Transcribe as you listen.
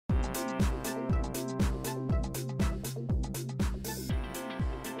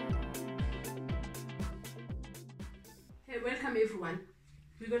Welcome everyone.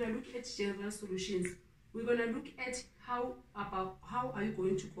 We're going to look at general solutions. We're going to look at how are you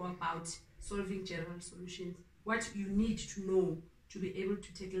going to go about solving general solutions, what you need to know to be able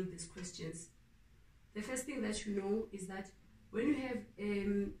to tackle these questions. The first thing that you know is that when you have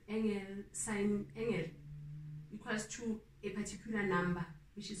angle, sine angle equals to a particular number,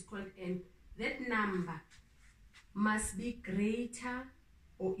 which is called n, that number must be greater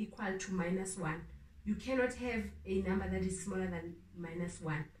or equal to -1. You cannot have a number that is smaller than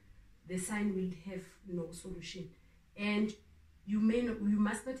 -1. The sign will have no solution. And you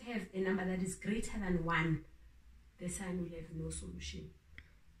must not have a number that is greater than 1. The sign will have no solution.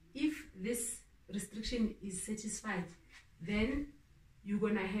 If this restriction is satisfied, then you're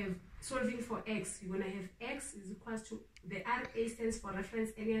going to have, solving for x, you're going to have x is equals to, the RA stands for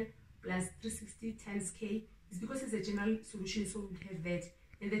reference angle plus 360 times k. It's because it's a general solution, so we'll have that.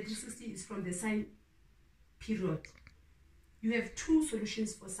 And the 360 is from the sine period. You have two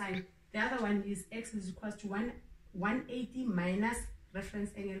solutions for sine. The other one is x is equals to 180 minus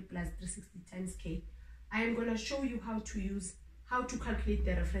reference angle plus 360 times k. I am going to show you how to calculate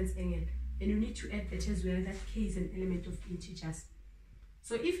the reference angle. And you need to add that as well, that k is an element of integers.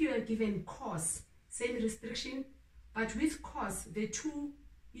 So if you are given cos, same restriction, but with cos,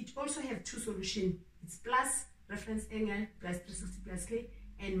 it also have two solutions. It's plus reference angle plus 360 plus k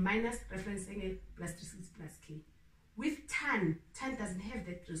and minus reference angle plus 360 plus k. With tan doesn't have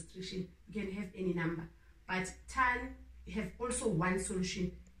that restriction. You can have any number. But tan have also one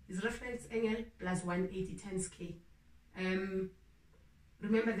solution. It's reference angle plus 180 times k.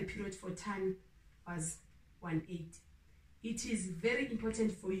 Remember the period for tan was 180. It is very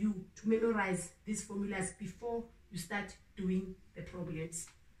important for you to memorize these formulas before you start doing the problems.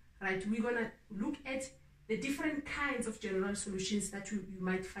 Right, we're going to look at the different kinds of general solutions that you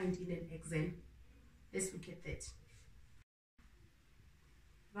might find in an exam. Let's look at that.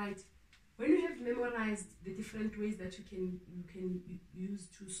 Right, when you have memorized the different ways that you can use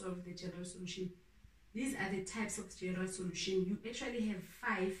to solve the general solution, these are the types of general solution. You actually have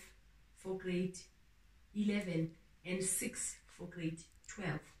 5 for grade 11 and 6 for grade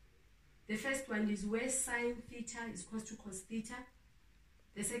 12. The first one is where sine theta is equal to cos theta.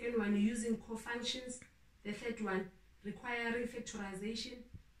 The second one, using cofunctions. The third one, requiring factorization.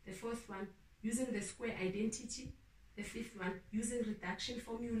 The fourth one, using the square identity. The fifth one, using reduction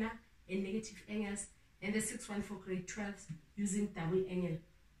formula and negative angles. And the sixth one for grade 12, using double angle.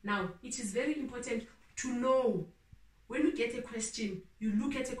 Now, it is very important to know when you get a question, you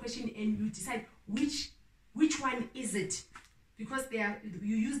look at a question and you decide which one is it, because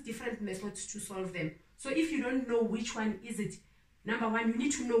you use different methods to solve them. So if you don't know which one is it, number one, you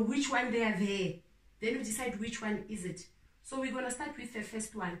need to know which one they are there. Then you decide which one is it. So we're going to start with the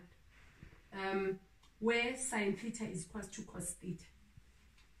first one, where sine theta is equal to cos theta.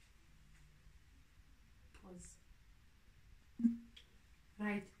 Pause.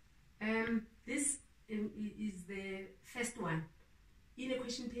 Right. This is the first one. In a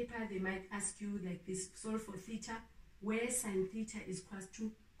question paper, they might ask you like this: solve for theta, where sine theta is equal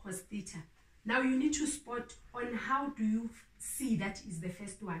to cos theta. Now you need to spot on how do you see that is the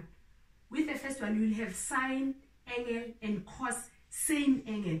first one. With the first one, you will have sine, angle, and cos, same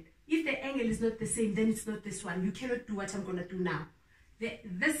angle. If the angle is not the same, then it's not this one. You cannot do what I'm going to do now.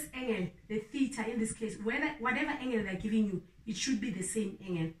 This angle, the theta in this case, whatever angle they're giving you, it should be the same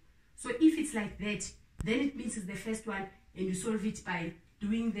angle. So if it's like that, then it means it's the first one, and you solve it by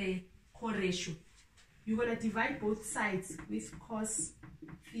doing the co-ratio. You're going to divide both sides with cos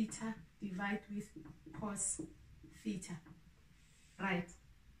theta, divide with cos theta. Right.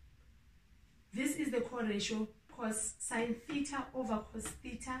 This is the co-ratio. Cos sine theta over cos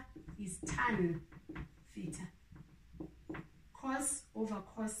theta is tan theta. Cos over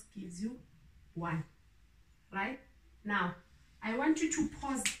cos gives you 1. Right? Now, I want you to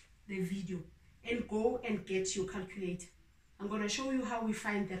pause the video and go and get your calculator. I'm going to show you how we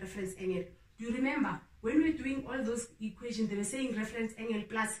find the reference angle. Do you remember when we were doing all those equations, they were saying reference angle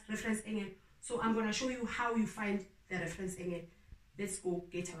plus reference angle. So I'm going to show you how you find the reference angle. Let's go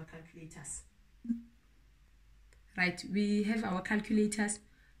get our calculators. Right, we have our calculators.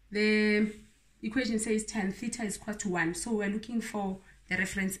 The equation says tan theta is equal to 1. So we're looking for the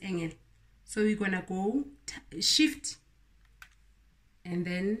reference angle. So we're going to go shift and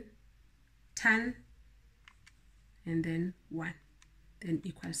then tan and then 1, then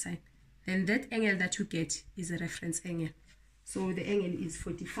equal sign. Then that angle that you get is a reference angle. So the angle is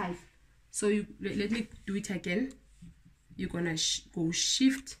 45. So let me do it again. You're going to go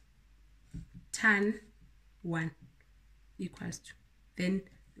shift tan 1 equals to, then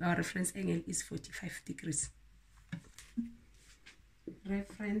our reference angle is 45 degrees.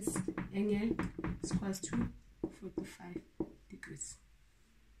 reference angle is equals to 45 degrees.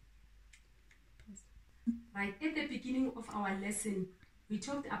 Right, at the beginning of our lesson, we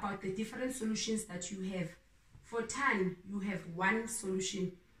talked about the different solutions that you have. For tan, you have one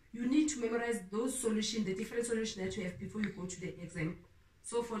solution. You need to memorize those solutions, the different solutions that you have before you go to the exam.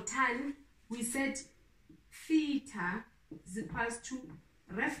 So for tan, we said theta is equals to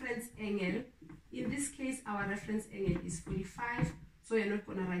reference angle. In this case, our reference angle is 45. So you're not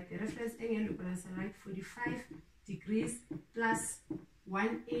going to write the reference angle, you're going to write 45 degrees plus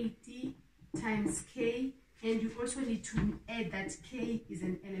 180 times k. And you also need to add that k is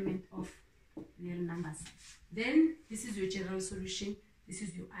an element of real numbers. Then this is your general solution. This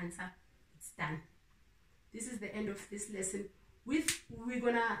is your answer. It's done. This is the end of this lesson. We're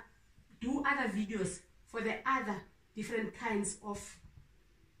gonna do other videos for the other different kinds of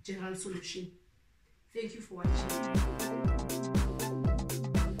general solution. Thank you for watching.